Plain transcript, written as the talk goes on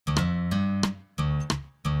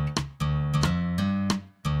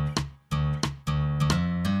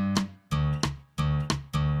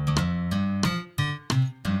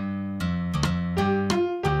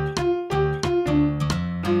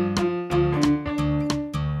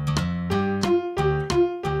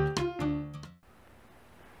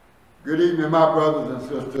Good evening, my brothers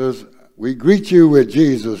and sisters. We greet you with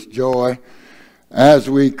Jesus' joy as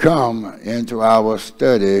we come into our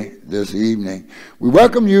study this evening. We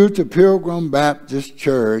welcome you to Pilgrim Baptist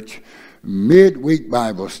Church Midweek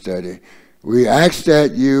Bible Study. We ask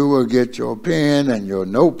that you will get your pen and your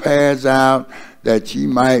notepads out, that you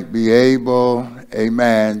might be able,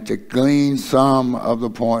 amen, to glean some of the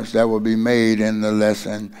points that will be made in the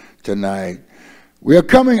lesson tonight. We are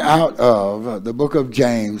coming out of the book of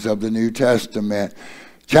James of the New Testament,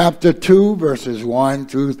 chapter 2, verses 1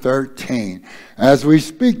 through 13, as we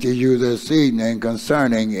speak to you this evening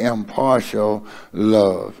concerning impartial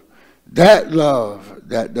love. That love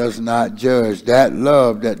that does not judge, that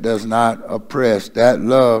love that does not oppress, that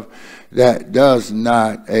love that does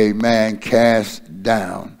not, amen, cast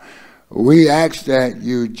down. We ask that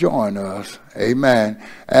you join us, amen,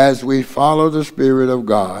 as we follow the Spirit of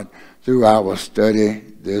God through our study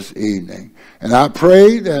this evening. And I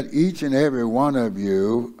pray that each and every one of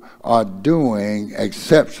you are doing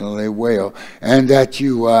exceptionally well, and that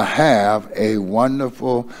you will have a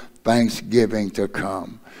wonderful Thanksgiving to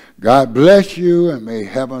come. God bless you, and may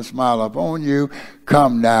heaven smile upon you.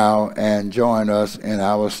 Come now and join us in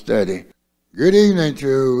our study. Good evening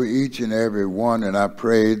to each and every one, and I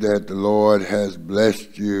pray that the Lord has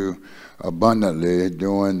blessed you abundantly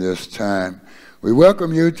during this time. We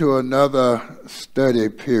welcome you to another study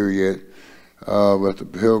period with the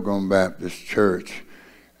Pilgrim Baptist Church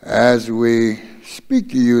as we speak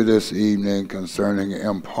to you this evening concerning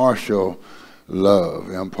impartial love.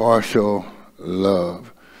 Impartial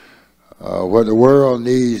love. What the world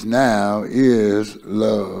needs now is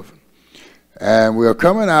love. And we're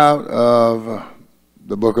coming out of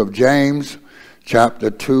the book of James, chapter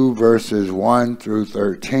 2, verses 1 through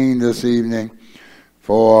 13 this evening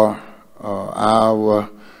for our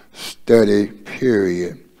study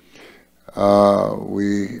period.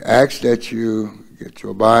 We ask that you get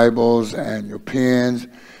your Bibles and your pens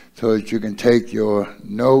so that you can take your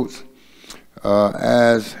notes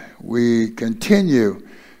as we continue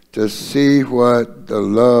to see what the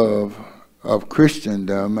love of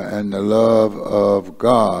Christendom and the love of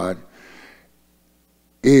God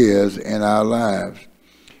is in our lives.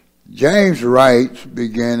 James writes,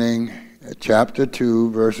 beginning at chapter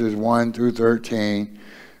 2, verses 1 through 13,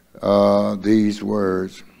 these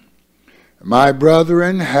words: My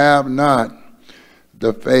brethren, have not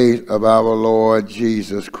the faith of our Lord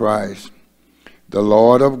Jesus Christ, the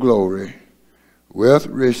Lord of glory, with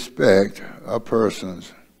respect of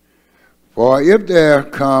persons. For if there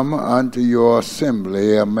come unto your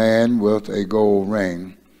assembly a man with a gold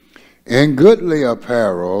ring, in goodly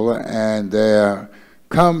apparel, and there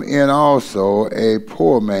come in also a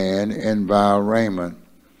poor man in vile raiment,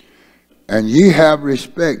 and ye have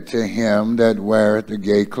respect to him that weareth the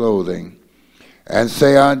gay clothing, and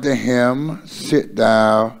say unto him, Sit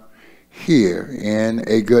thou here in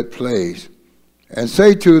a good place, and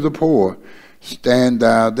say to the poor, Stand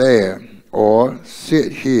thou there, or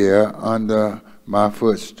sit here under my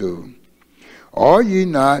footstool. Are ye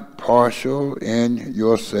not partial in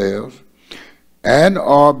yourselves, and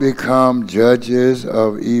are become judges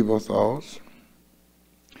of evil thoughts?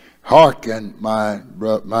 Hearken, my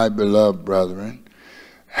beloved brethren,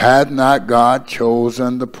 hath not God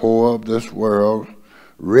chosen the poor of this world,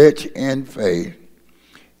 rich in faith,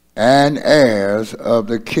 and heirs of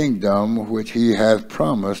the kingdom which he hath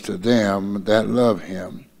promised to them that love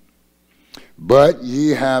him? But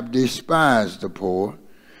ye have despised the poor.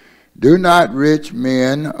 Do not rich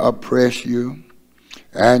men oppress you,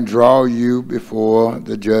 and draw you before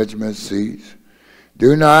the judgment seats?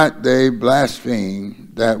 Do not they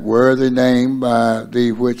blaspheme that worthy name by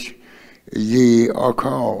the which ye are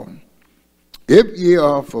called? If ye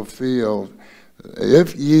fulfill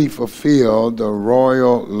the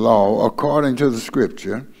royal law according to the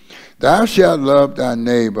Scripture, Thou shalt love thy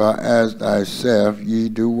neighbor as thyself, ye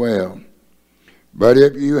do well. But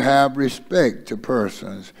if you have respect to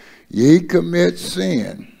persons, ye commit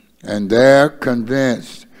sin, and they're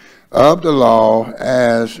convinced of the law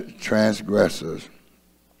as transgressors.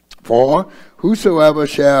 For whosoever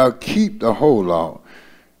shall keep the whole law,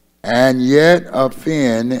 and yet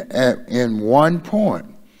offend in one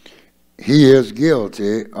point, he is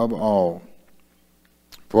guilty of all.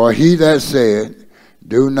 For he that said,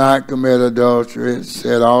 Do not commit adultery,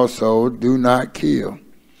 said also, Do not kill.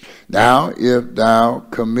 Now, if thou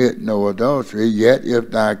commit no adultery, yet if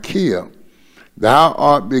thou kill, thou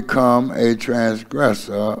art become a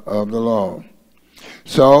transgressor of the law.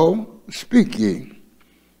 So speak ye,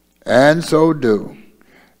 and so do,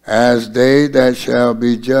 as they that shall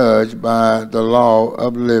be judged by the law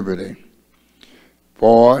of liberty.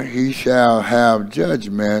 For he shall have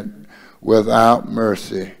judgment without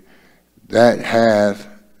mercy, that hath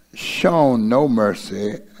shown no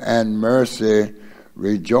mercy, and mercy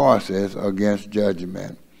rejoiceth against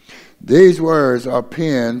judgment. These words are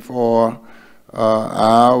penned for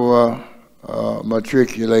our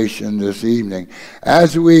matriculation this evening.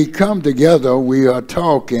 As we come together, we are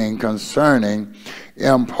talking concerning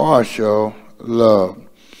impartial love.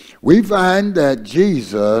 We find that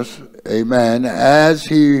Jesus, amen, as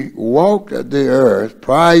he walked the earth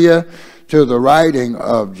prior to the writing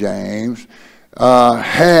of James,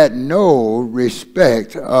 had no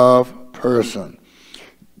respect of person.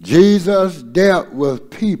 Jesus dealt with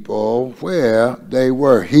people where they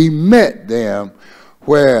were. He met them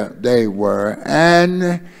where they were,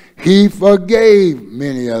 and he forgave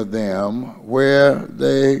many of them where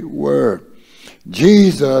they were.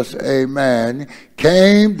 Jesus, amen,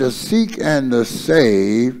 came to seek and to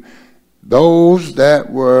save those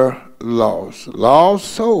that were lost. Lost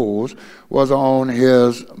souls was on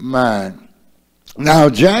his mind. Now,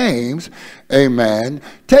 James, amen,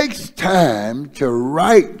 takes time to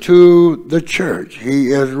write to the church. He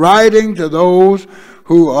is writing to those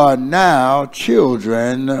who are now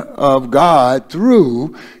children of God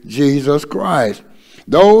through Jesus Christ.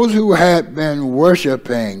 Those who had been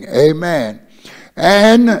worshiping, amen.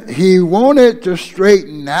 And he wanted to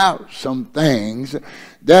straighten out some things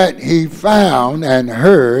that he found and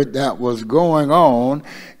heard that was going on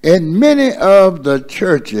in many of the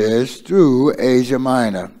churches through Asia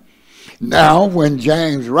Minor. Now, when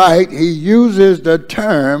James writes, he uses the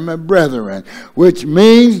term brethren, which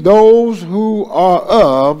means those who are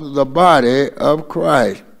of the body of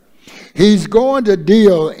Christ. He's going to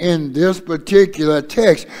deal in this particular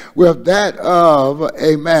text with that of,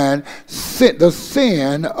 amen, the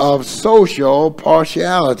sin of social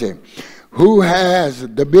partiality. Who has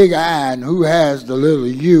the big I and who has the little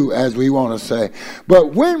u, as we want to say.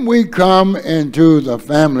 But when we come into the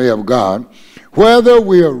family of God, whether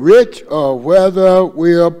we are rich or whether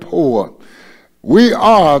we are poor, we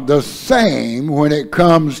are the same when it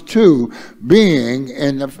comes to being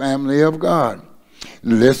in the family of God.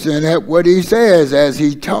 Listen at what he says as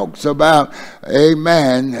he talks about,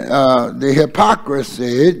 amen, the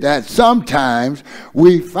hypocrisy that sometimes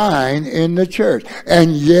we find in the church.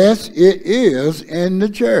 And yes, it is in the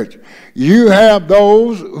church. You have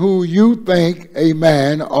those who you think,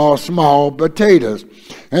 amen, are small potatoes.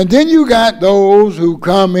 And then you got those who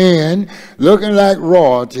come in looking like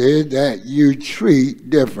royalty that you treat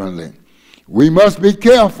differently. We must be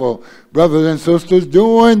careful, brothers and sisters,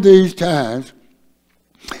 during these times,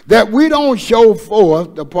 that we don't show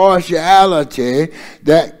forth the partiality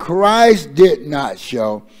that Christ did not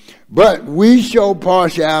show, but we show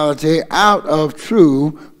partiality out of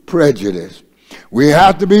true prejudice. We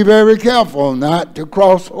have to be very careful not to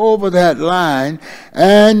cross over that line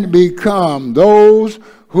and become those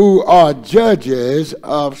who are judges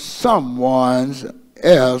of someone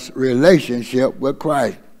else's relationship with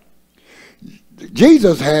Christ.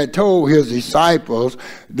 Jesus had told his disciples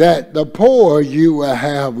that the poor you will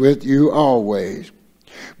have with you always.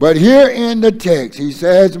 But here in the text, he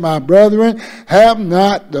says, my brethren, have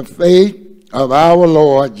not the faith of our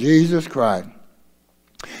Lord Jesus Christ,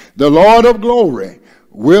 the Lord of glory,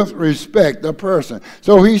 with respect of person.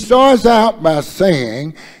 So he starts out by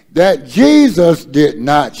saying that Jesus did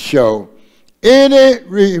not show any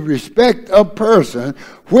respect of person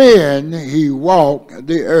when he walked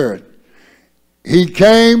the earth. He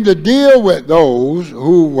came to deal with those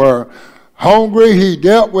who were hungry. He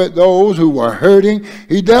dealt with those who were hurting.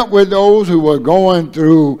 He dealt with those who were going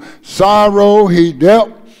through sorrow. He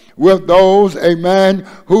dealt with those, amen,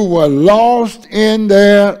 who were lost in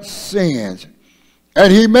their sins.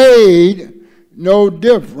 And he made no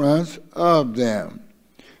difference of them.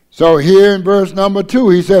 So here in verse number 2,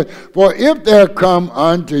 he said, for if there come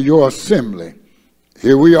unto your assembly,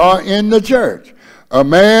 here we are in the church, a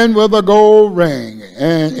man with a gold ring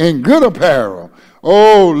and in good apparel,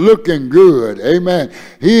 oh, looking good, amen.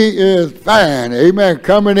 He is fine, amen,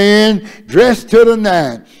 coming in, dressed to the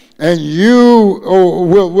nine, and you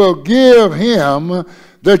will give him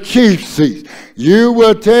the chief seat. You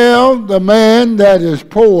will tell the man that is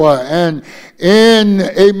poor and in,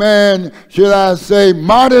 amen, should I say,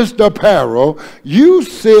 modest apparel, you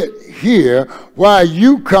sit here while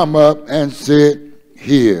you come up and sit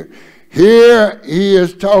here. Here he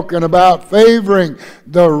is talking about favoring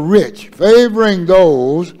the rich, favoring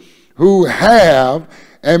those who have,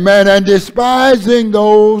 amen, and despising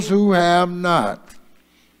those who have not.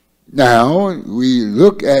 Now, we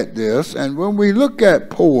look at this, and when we look at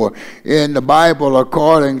poor in the Bible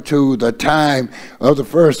according to the time of the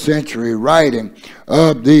first century writing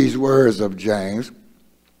of these words of James,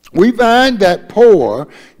 we find that poor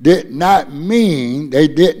did not mean they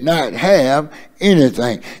did not have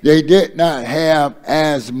anything. They did not have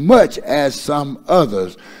as much as some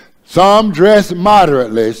others. Some dressed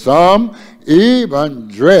moderately, some even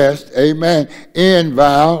dressed, amen, in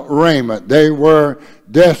vile raiment. They were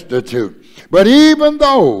destitute. But even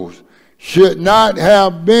those should not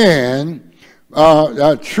have been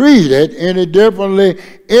treated any differently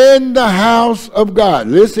in the house of God.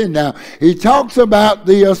 Listen now, he talks about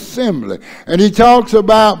the assembly, and he talks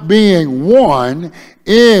about being one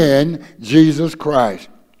in Jesus Christ.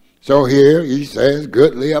 So here he says,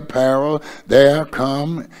 goodly apparel, there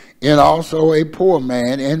come in also a poor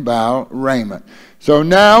man in vile raiment. So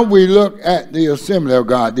now we look at the assembly of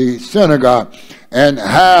God, the synagogue, and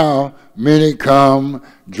how many come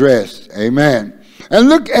dressed. Amen. And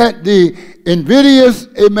look at the invidious,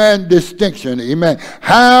 amen, distinction, amen,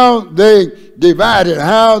 how they divided,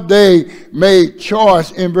 how they made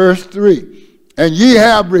choice in verse 3. And ye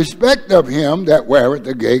have respect of him that weareth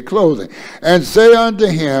the gay clothing, and say unto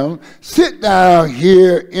him, sit thou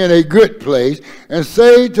here in a good place, and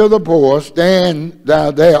say to the poor, stand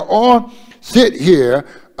thou there, or sit here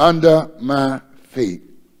under my feet.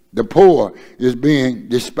 The poor is being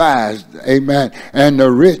despised, amen, and the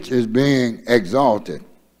rich is being exalted.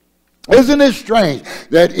 Isn't it strange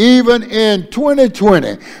that even in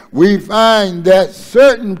 2020, we find that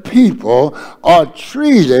certain people are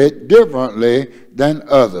treated differently than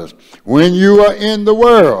others? When you are in the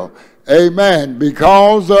world, amen,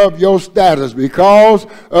 because of your status, because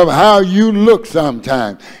of how you look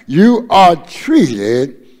sometimes, you are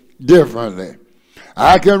treated differently.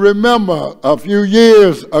 I can remember a few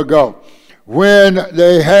years ago when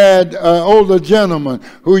they had an older gentleman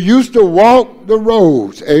who used to walk the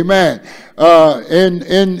roads, amen,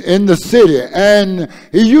 in the city. And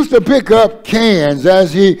he used to pick up cans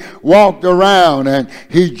as he walked around, and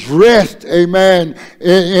he dressed, amen,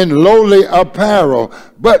 in lowly apparel.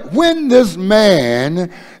 But when this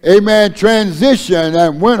man, amen, transitioned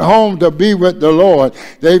and went home to be with the Lord,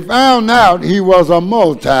 they found out he was a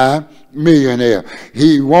multi-millionaire.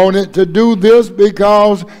 He wanted to do this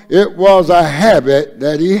because it was a habit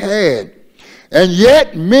that he had. And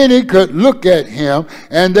yet many could look at him,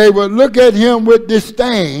 and they would look at him with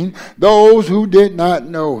disdain, those who did not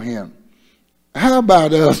know him. How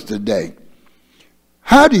about us today?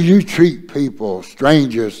 How do you treat people,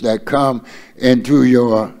 strangers that come into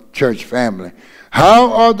your church family?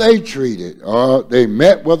 How are they treated? Are they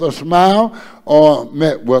met with a smile or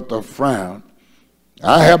met with a frown?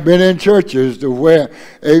 I have been in churches to where,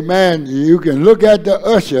 amen, you can look at the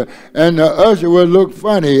usher, and the usher will look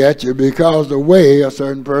funny at you because the way a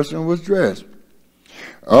certain person was dressed.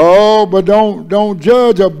 Oh, but don't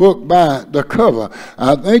judge a book by the cover.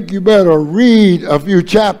 I think you better read a few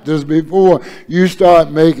chapters before you start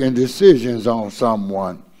making decisions on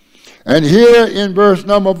someone. And here in verse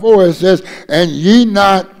number 4 it says, and ye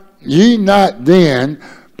not then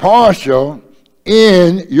partial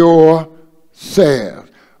in yourselves.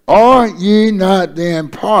 Are ye not then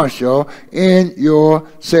partial in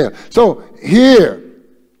yourselves? So here,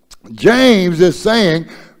 James is saying,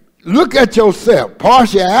 look at yourself.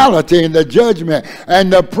 Partiality in the judgment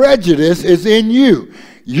and the prejudice is in you.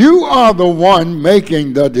 You are the one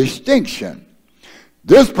making the distinction.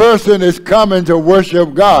 This person is coming to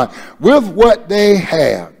worship God with what they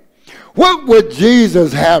have. What would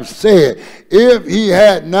Jesus have said if he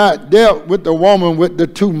had not dealt with the woman with the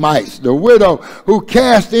 2 mites, the widow who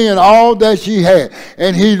cast in all that she had,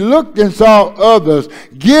 and he looked and saw others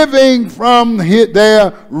giving from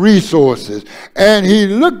their resources, and he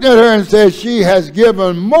looked at her and said, she has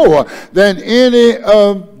given more than any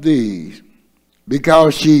of these,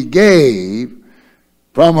 because she gave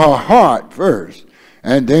from her heart first,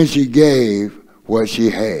 and then she gave what she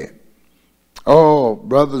had. Oh,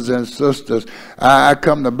 brothers and sisters, I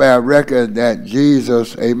come to bear record that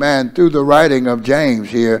Jesus, amen, through the writing of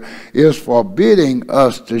James here, is forbidding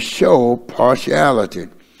us to show partiality.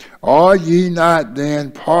 Are ye not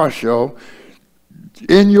then partial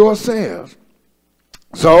in yourselves?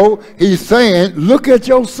 So he's saying, look at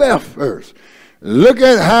yourself first. Look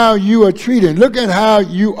at how you are treating. Look at how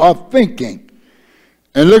you are thinking.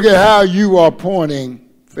 And look at how you are pointing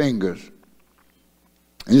fingers.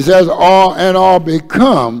 He says, all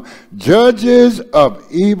become judges of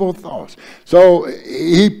evil thoughts. So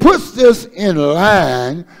he puts this in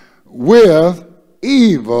line with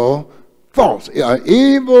evil thoughts,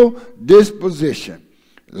 evil disposition,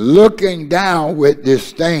 looking down with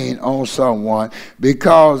disdain on someone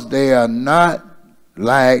because they are not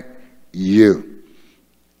like you.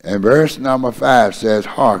 And verse number 5 says,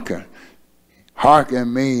 hearken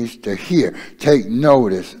Hearken means to hear, take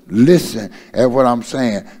notice, listen at what I'm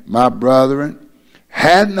saying. My brethren,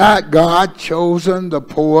 had not God chosen the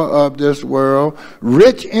poor of this world,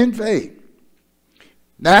 rich in faith?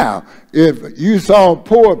 Now, if you saw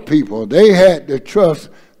poor people, they had to trust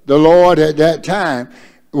the Lord at that time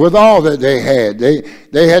with all that they had.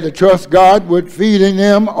 They had to trust God with feeding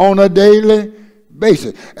them on a daily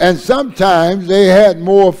basis. And sometimes they had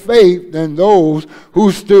more faith than those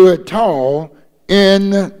who stood tall in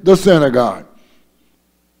the synagogue.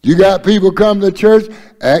 You got people come to church,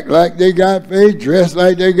 act like they got faith, dress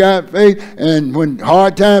like they got faith, and when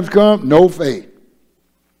hard times come, no faith.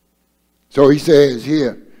 So he says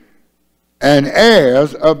here, and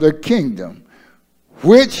heirs of the kingdom,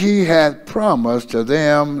 which he hath promised to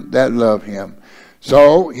them that love him.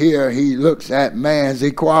 So here he looks at man's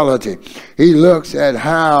equality. He looks at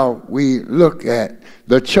how we look at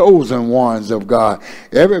the chosen ones of God.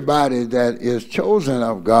 Everybody that is chosen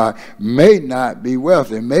of God may not be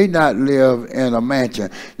wealthy, may not live in a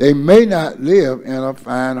mansion. They may not live in a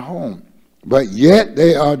fine home. But yet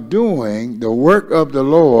they are doing the work of the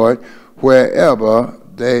Lord wherever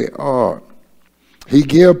they are. He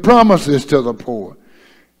gives promises to the poor.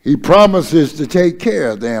 He promises to take care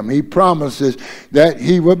of them. He promises that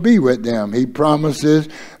he will be with them. He promises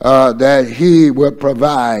that he will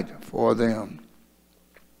provide for them.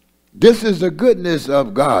 This is the goodness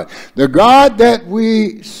of God. The God that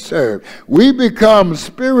we serve. We become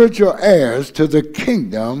spiritual heirs to the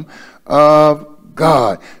kingdom of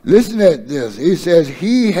God. Listen at this. He says,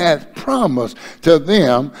 he has promised to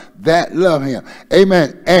them that love him.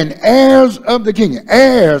 Amen. And heirs of the kingdom.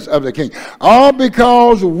 Heirs of the kingdom. All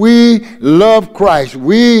because we love Christ.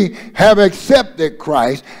 We have accepted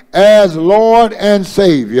Christ as Lord and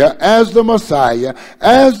Savior, as the Messiah,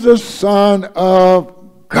 as the Son of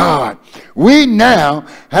God. We now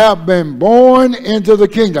have been born into the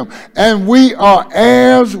kingdom, and we are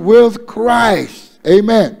heirs with Christ.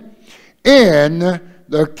 Amen. In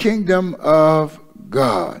the kingdom of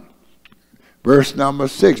God. Verse number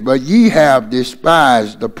 6, but ye have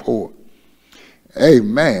despised the poor.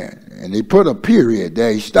 Amen. And he put a period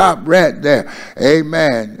there. He stopped right there.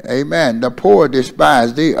 Amen. Amen. The poor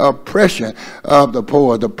despise, the oppression of the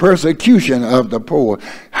poor, the persecution of the poor.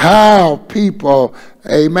 How people,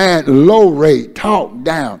 amen, low rate, talk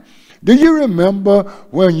down. Do you remember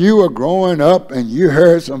when you were growing up and you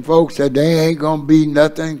heard some folks say they ain't going to be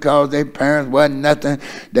nothing because their parents wasn't nothing,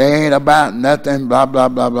 they ain't about nothing, blah, blah,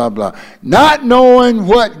 blah, blah, blah. Not knowing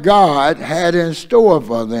what God had in store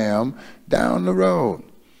for them down the road.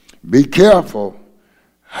 Be careful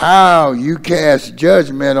how you cast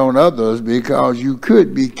judgment on others, because you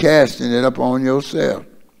could be casting it upon yourself.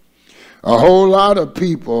 A whole lot of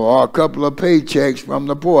people are a couple of paychecks from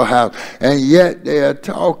the poorhouse, and yet they are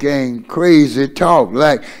talking crazy talk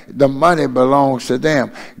like the money belongs to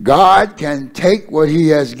them. God can take what he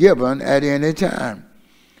has given at any time.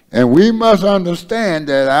 And we must understand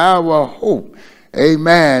that our hope,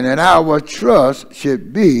 amen, and our trust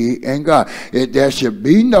should be in God. There should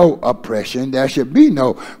be no oppression. There should be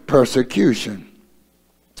no persecution.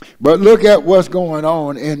 But look at what's going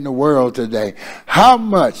on in the world today. How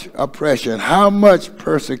much oppression, how much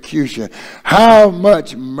persecution, how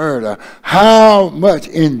much murder, how much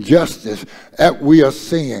injustice that we are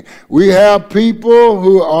seeing. We have people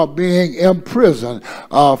who are being imprisoned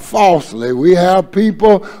falsely. We have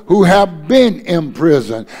people who have been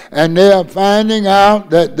imprisoned, and they are finding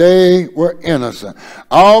out that they were innocent,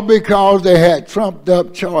 all because they had trumped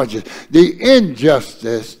up charges. The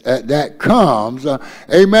injustice that comes,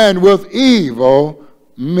 amen, with evil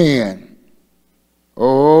men.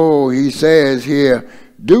 Oh, he says here,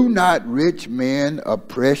 do not rich men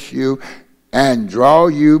oppress you and draw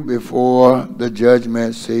you before the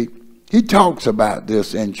judgment seat? He talks about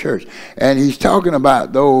this in church, and he's talking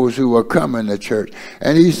about those who are coming to church.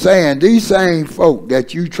 And he's saying these same folk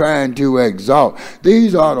that you trying to exalt,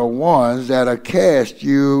 these are the ones that are cast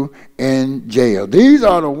you in jail. These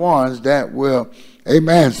are the ones that will,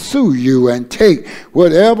 amen, sue you and take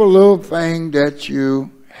whatever little thing that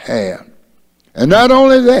you have. And not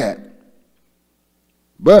only that,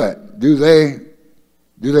 but do they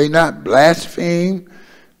not blaspheme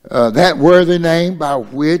that worthy name by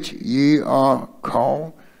which ye are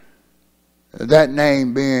called? That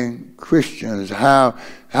name being Christians, how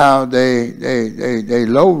they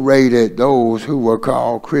low rated those who were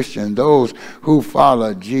called Christians, those who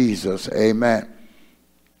followed Jesus. Amen.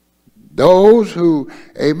 Those who,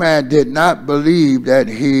 amen, did not believe that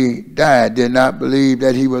he died, did not believe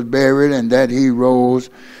that he was buried and that he rose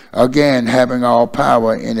again, having all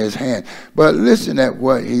power in his hand. But listen at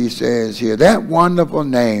what he says here. That wonderful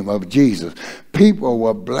name of Jesus. people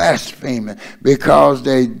were blaspheming because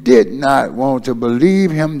they did not want to believe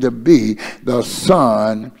him to be the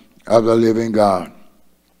Son of the living God.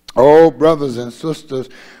 Oh, brothers and sisters,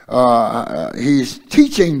 he's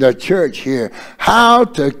teaching the church here how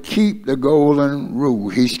to keep the golden rule.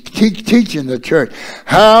 He's teaching the church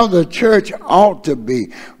how the church ought to be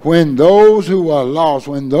when those who are lost,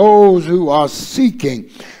 when those who are seeking,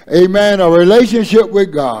 amen, a relationship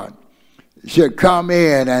with God should come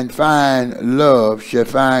in and find love, should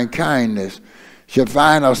find kindness, should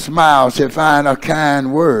find a smile, should find a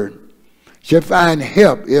kind word, should find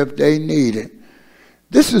help if they need it.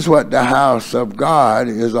 This is what the house of God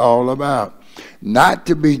is all about. Not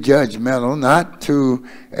to be judgmental, not to,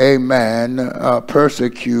 amen,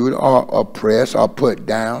 persecute or oppress or put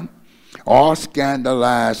down or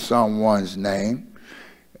scandalize someone's name.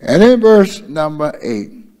 And in verse number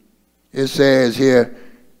 8, it says here,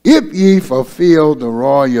 if ye fulfill the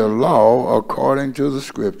royal law according to the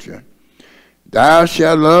scripture, thou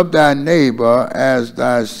shalt love thy neighbor as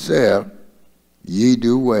thyself, ye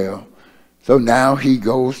do well. So now he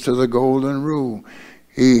goes to the golden rule.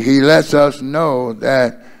 He lets us know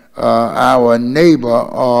that our neighbor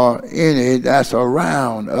or any that's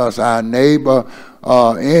around us, our neighbor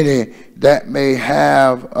or any that may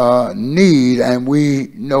have need and we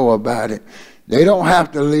know about it. They don't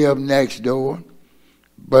have to live next door,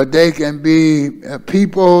 but they can be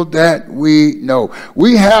people that we know.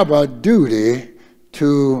 We have a duty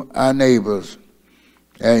to our neighbors.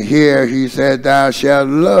 And here he said, thou shalt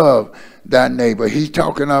love thy neighbor. He's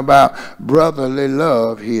talking about brotherly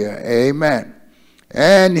love here. Amen.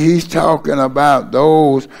 And he's talking about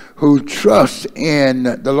those who trust in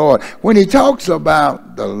the Lord. When he talks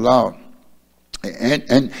about the law,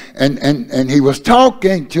 and he was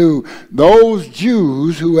talking to those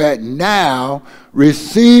Jews who had now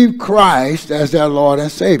received Christ as their Lord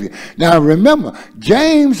and Savior. Now remember,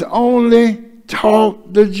 James only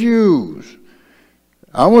taught the Jews.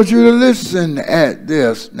 I want you to listen at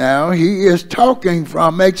this now. He is talking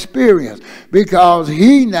from experience because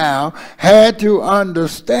he now had to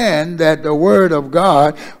understand that the Word of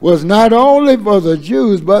God was not only for the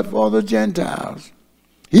Jews but for the Gentiles.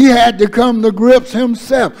 He had to come to grips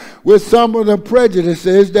himself with some of the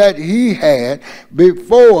prejudices that he had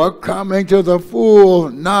before coming to the full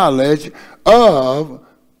knowledge of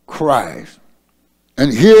Christ.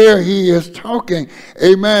 And here he is talking,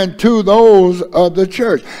 amen, to those of the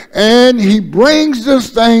church. And he brings this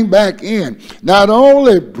thing back in. Not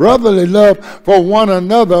only brotherly love for one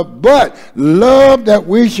another, but love that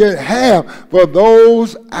we should have for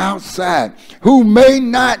those outside who may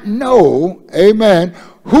not know, amen,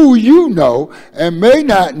 who you know and may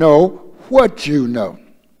not know what you know.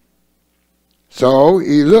 So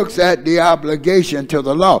he looks at the obligation to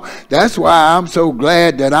the law. That's why I'm so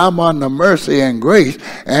glad that I'm under mercy and grace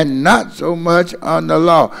and not so much on the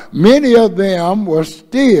law. Many of them were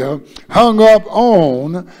still hung up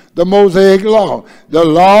on the Mosaic law, the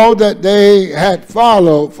law that they had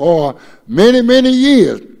followed for many, many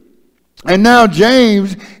years. And now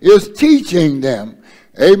James is teaching them,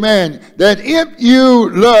 amen, that if you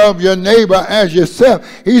love your neighbor as yourself,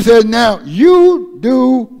 he said, now you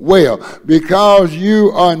do well because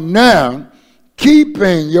you are now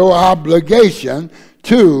keeping your obligation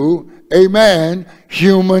to, amen,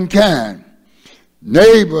 humankind.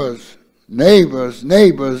 Neighbors, neighbors,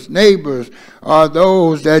 neighbors, neighbors are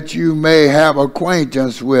those that you may have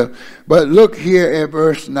acquaintance with. But look here at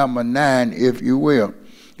verse number 9, if you will.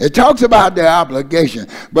 It talks about the obligation.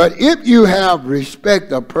 But if you have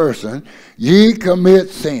respect a person, ye commit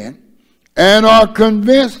sin, and are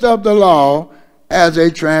convinced of the law as a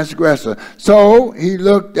transgressor. So he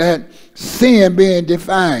looked at sin being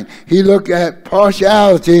defined. He looked at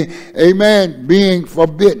partiality, amen, being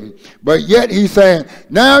forbidden. But yet he's saying,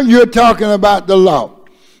 now you're talking about the law.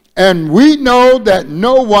 And we know that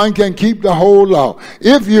no one can keep the whole law.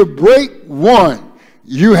 If you break one,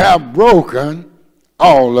 you have broken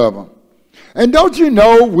all of them. And don't you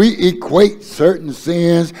know we equate certain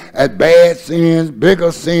sins as bad sins,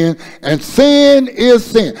 bigger sins, and sin is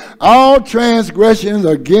sin. All transgressions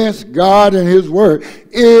against God and his word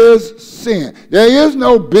is sin. There is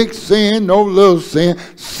no big sin, no little sin.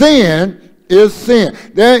 Sin is sin.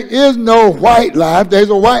 There is no white lie. If there's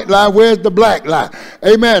a white lie, where's the black lie?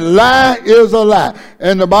 Amen. Lie is a lie.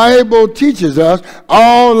 And the Bible teaches us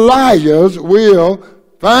all liars will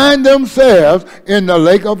find themselves in the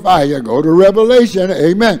lake of fire. Go to Revelation,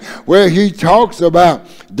 amen, where he talks about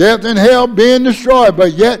death and hell being destroyed.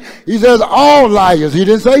 But yet he says all liars. He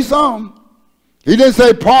didn't say some. He didn't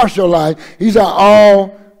say partial lies. He said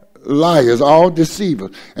all liars, all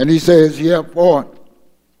deceivers. And he says here, for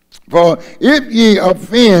For if ye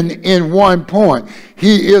offend in one point,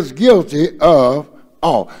 he is guilty of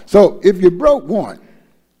all. So if you broke one,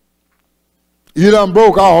 you done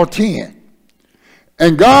broke all 10.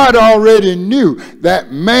 And God already knew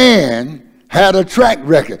that man had a track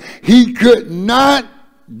record. He could not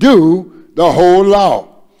do the whole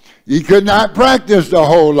law. He could not practice the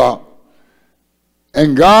whole law.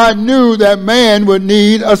 And God knew that man would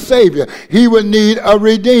need a Savior. He would need a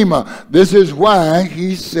Redeemer. This is why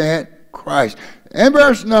he sent Christ. And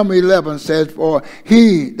verse number 11 says, for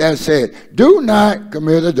he that said, do not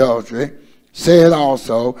commit adultery, said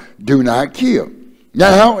also, do not kill.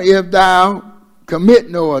 Now, if thou commit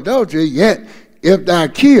no adultery, yet if thou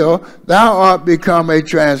kill, thou art become a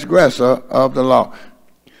transgressor of the law.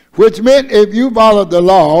 Which meant if you followed the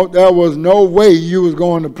law, there was no way you was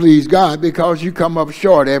going to please God because you come up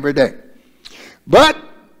short every day. But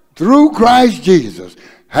through Christ Jesus,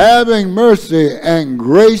 having mercy and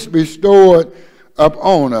grace bestowed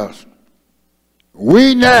upon us,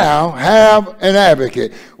 we now have an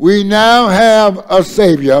advocate. We now have a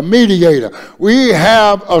Savior, a mediator. We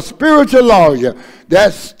have a spiritual lawyer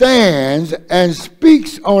that stands and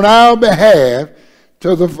speaks on our behalf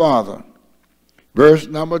to the Father. Verse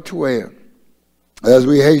number 12, as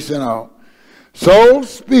we hasten on. So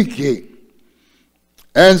speak ye,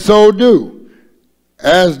 and so do,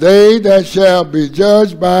 as they that shall be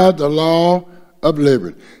judged by the law of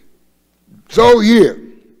liberty. So here,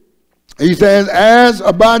 he says, as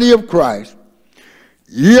a body of Christ,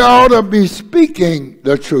 ye ought to be speaking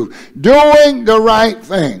the truth, doing the right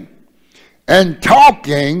thing, and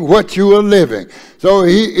talking what you are living. So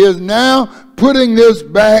he is now putting this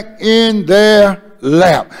back in their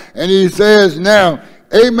lap. And he says now,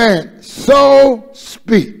 amen, so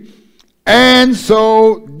speak, and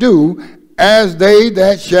so do, as they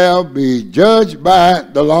that shall be judged by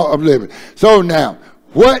the law of liberty. So now,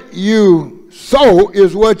 what you sow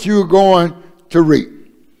is what you're going to reap.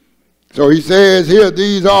 So he says here,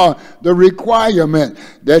 these are the requirements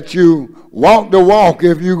that you walk the walk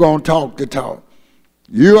if you're going to talk the talk.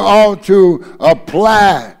 You ought to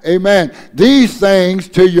apply, amen, these things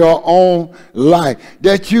to your own life.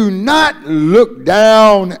 That you not look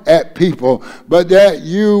down at people, but that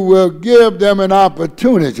you will give them an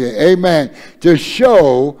opportunity, amen, to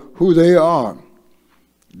show who they are.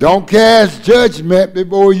 Don't cast judgment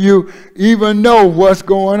before you even know what's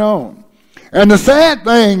going on. And the sad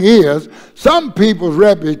thing is, some people's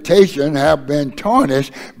reputation have been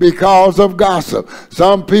tarnished because of gossip.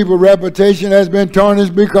 Some people's reputation has been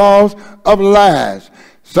tarnished because of lies.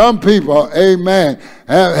 Some people, amen,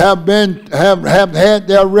 have had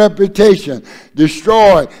their reputation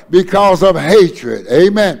destroyed because of hatred,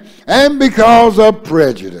 amen, and because of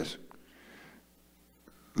prejudice.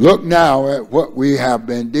 Look now at what we have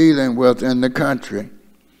been dealing with in the country.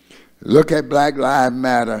 Look at Black Lives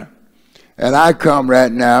Matter. And I come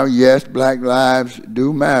right now, yes, black lives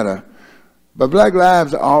do matter. But black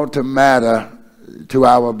lives ought to matter to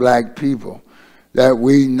our black people, that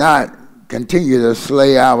we not continue to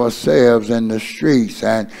slay ourselves in the streets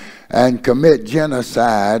and commit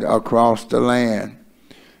genocide across the land.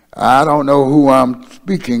 I don't know who I'm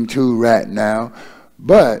speaking to right now,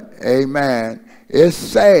 but, amen, it's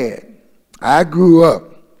sad. I grew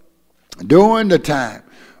up during the time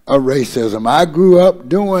of racism. I grew up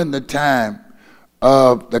during the time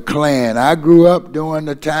of the Klan. I grew up during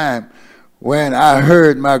the time when I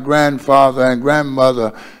heard my grandfather and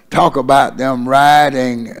grandmother talk about them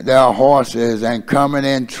riding their horses and coming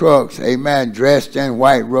in trucks, amen, dressed in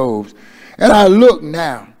white robes. And I look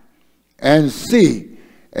now and see,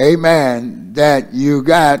 amen, that you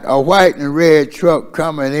got a white and red truck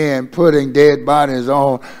coming in, putting dead bodies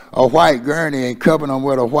on a white gurney and covering them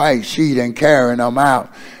with a white sheet and carrying them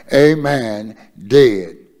out, amen,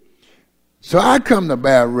 dead. So I come to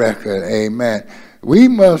bear record, amen. We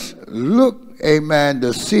must look, amen,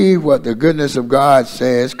 to see what the goodness of God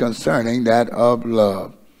says concerning that of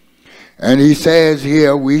love. And he says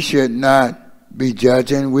here, we should not be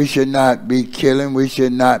judging, we should not be killing, we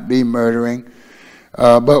should not be murdering,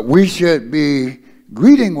 but we should be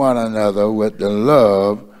greeting one another with the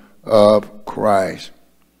love of Christ.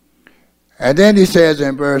 And then he says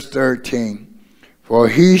in verse 13, for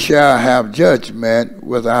he shall have judgment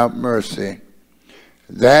without mercy,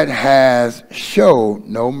 that has showed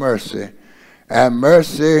no mercy, and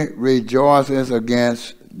mercy rejoices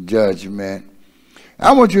against judgment.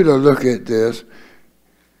 I want you to look at this.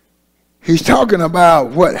 He's talking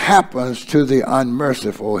about what happens to the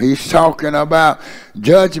unmerciful. He's talking about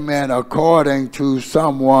judgment according to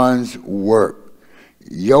someone's work,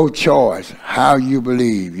 your choice, how you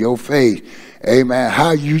believe, your faith, amen,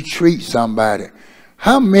 how you treat somebody,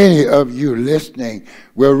 How many of you listening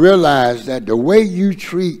will realize that the way you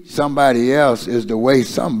treat somebody else is the way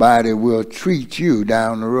somebody will treat you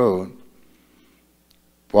down the road?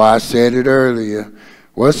 For I said it earlier,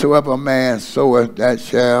 whatsoever a man soweth, that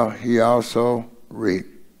shall he also reap.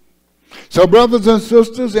 So brothers and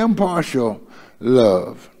sisters, impartial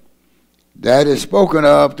love. That is spoken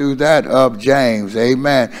of through that of James.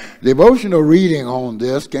 Amen. Devotional reading on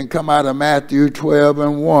this can come out of Matthew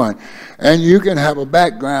 12:1. And you can have a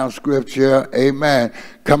background scripture, amen,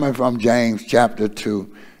 coming from James chapter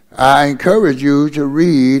 2. I encourage you to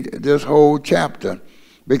read this whole chapter.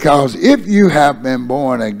 Because if you have been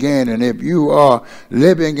born again and if you are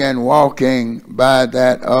living and walking by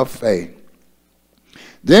that of faith,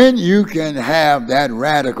 then you can have that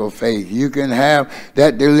radical faith. You can have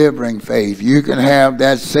that delivering faith. You can have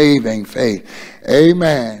that saving faith.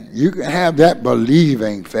 Amen. You can have that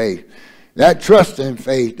believing faith. That trusting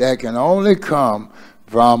faith that can only come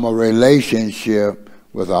from a relationship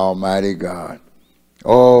with Almighty God.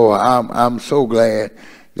 Oh, I'm so glad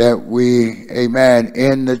that we, amen,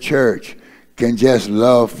 in the church can just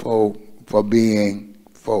love folk for being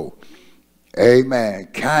folk. Amen.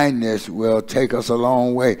 Kindness will take us a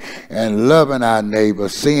long way. And loving our neighbor,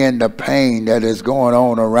 seeing the pain that is going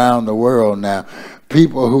on around the world now.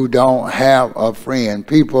 People who don't have a friend.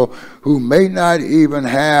 People who may not even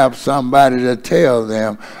have somebody to tell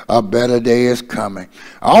them a better day is coming.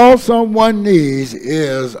 All someone needs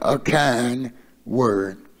is a kind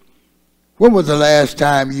word. When was the last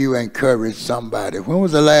time you encouraged somebody? When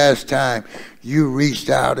was the last time you reached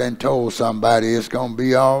out and told somebody it's going to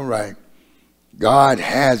be all right? God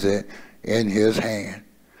has it in his hand.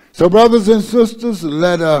 So brothers and sisters,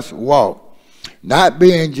 let us walk, not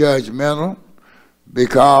being judgmental,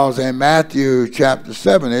 because in Matthew chapter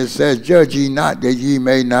 7 it says, judge ye not that ye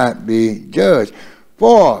may not be judged.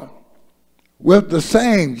 For with the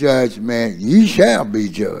same judgment ye shall be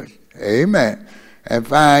judged. Amen. And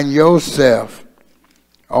find yourself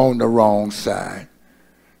on the wrong side.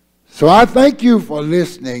 So I thank you for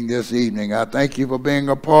listening this evening. I thank you for being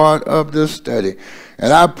a part of this study.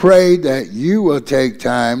 And I pray that you will take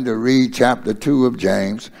time to read chapter 2 of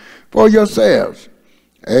James for yourselves.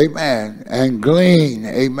 Amen. And glean,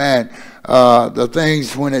 amen, the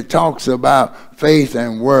things when it talks about faith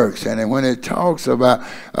and works. And when it talks about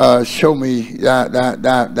show me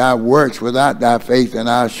thy works without thy faith, and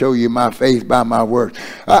I'll show you my faith by my works.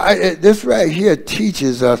 This right here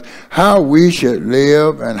teaches us how we should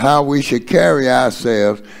live and how we should carry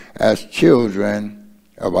ourselves as children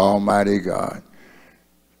of Almighty God.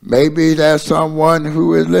 Maybe there's someone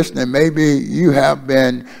who is listening. Maybe you have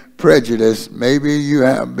been prejudiced. Maybe you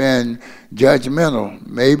have been judgmental.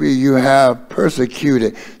 Maybe you have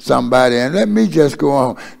persecuted somebody. And let me just go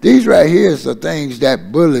on. These right here are things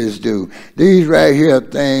that bullies do. These right here are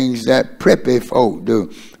things that preppy folk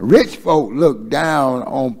do. Rich folk look down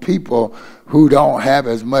on people who don't have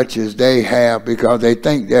as much as they have because they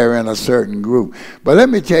think they're in a certain group. But let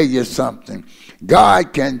me tell you something.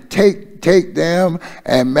 God can take them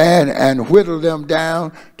and whittle them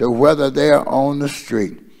down to whether they're on the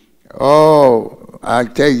street. Oh, I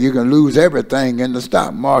tell you, you can lose everything in the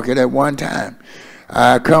stock market at one time.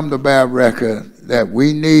 I come to bear record that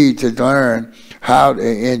we need to learn how to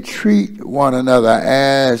entreat one another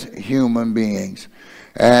as human beings.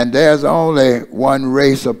 And there's only one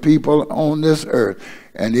race of people on this earth,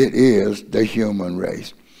 and it is the human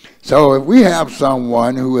race. So if we have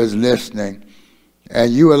someone who is listening,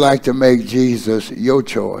 and you would like to make Jesus your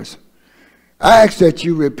choice, I ask that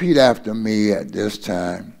you repeat after me at this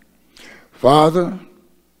time. Father,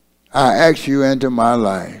 I ask you into my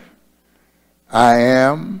life. I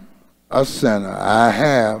am a sinner. I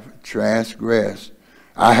have transgressed.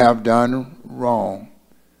 I have done wrong.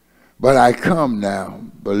 But I come now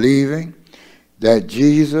believing that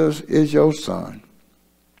Jesus is your son,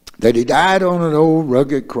 that he died on an old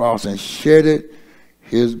rugged cross and shedded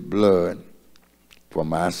his blood for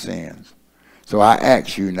my sins. So I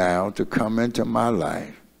ask you now to come into my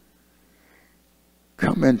life.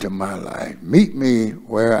 Come into my life. Meet me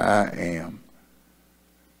where I am.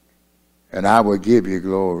 And I will give you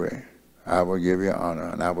glory. I will give you honor.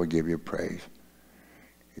 And I will give you praise.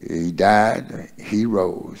 He died. He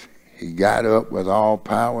rose. He got up with all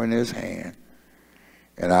power in his hand.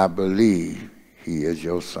 And I believe he is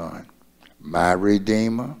your son. My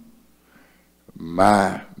Redeemer.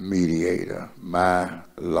 My mediator. My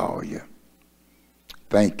lawyer.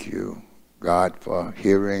 Thank you, God, for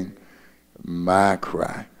hearing my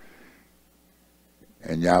cry.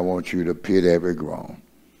 And I want you to pit every groan.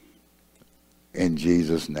 In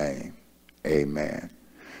Jesus' name, amen.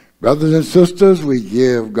 Brothers and sisters, we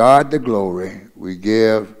give God the glory. we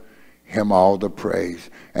give him all the praise.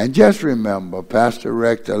 And just remember, Pastor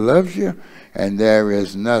Rector loves you, and there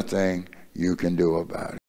is nothing you can do about it.